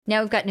Now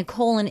we've got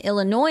Nicole in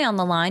Illinois on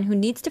the line who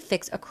needs to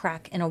fix a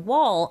crack in a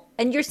wall.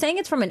 And you're saying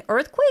it's from an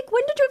earthquake?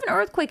 When did you have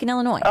an earthquake in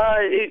Illinois?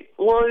 It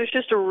was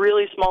just a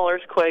really small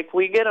earthquake.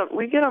 We get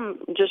them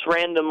just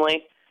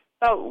randomly,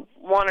 about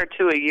 1 or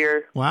 2 a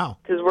year. Wow.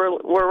 Because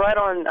we're right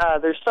on.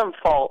 There's some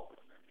fault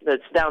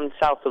that's down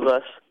south of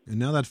us. And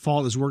now that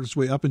fault has worked its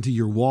way up into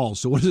your wall.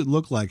 So what does it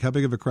look like? How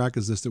big of a crack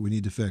is this that we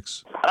need to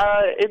fix?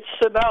 It's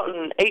about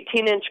an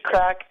 18-inch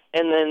crack,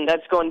 and then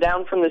that's going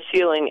down from the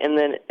ceiling, and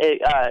then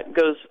it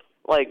goes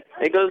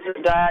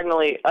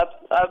diagonally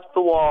up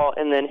the wall,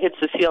 and then hits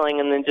the ceiling,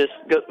 and then just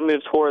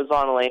moves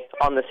horizontally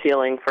on the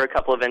ceiling for a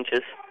couple of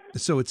inches.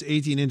 So it's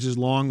 18 inches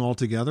long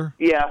altogether?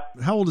 Yeah.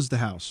 How old is the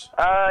house?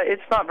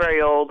 It's not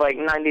very old, like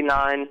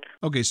 99.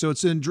 Okay, so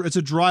it's a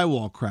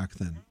drywall crack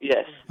then?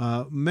 Yes.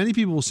 Many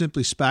people will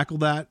simply spackle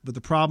that, but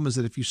the problem is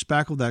that if you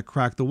spackle that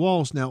crack, the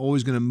wall is now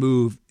always going to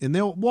move. And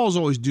walls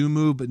always do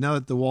move, but now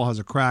that the wall has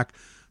a crack,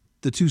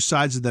 the two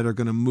sides of that are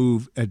going to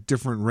move at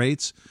different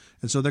rates.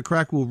 And so the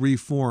crack will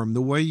reform.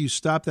 The way you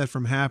stop that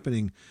from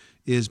happening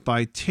is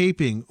by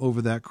taping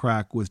over that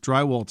crack with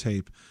drywall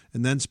tape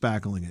and then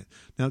spackling it.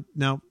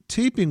 Now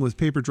taping with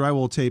paper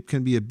drywall tape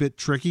can be a bit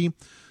tricky.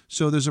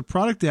 So there's a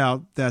product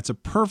out that's a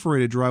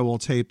perforated drywall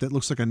tape that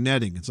looks like a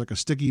netting. It's like a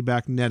sticky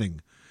back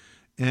netting.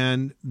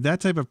 And that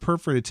type of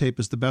perforated tape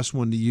is the best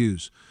one to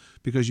use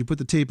because you put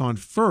the tape on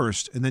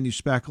first and then you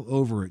spackle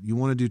over it. You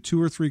want to do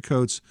 2 or 3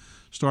 coats,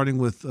 starting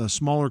with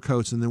smaller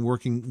coats and then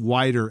working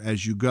wider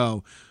as you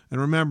go. And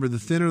remember, the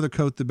thinner the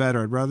coat, the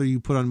better. I'd rather you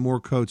put on more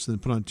coats than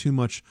put on too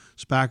much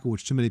spackle,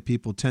 which too many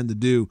people tend to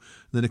do.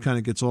 Then it kind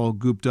of gets all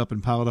gooped up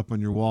and piled up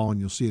on your wall, and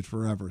you'll see it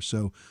forever.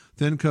 So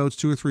thin coats,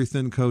 2 or 3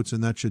 thin coats,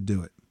 and that should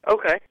do it.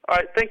 Okay. All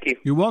right. Thank you.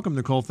 You're welcome,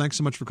 Nicole. Thanks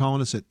so much for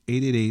calling us at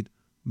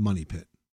 888-MONEY-PIT.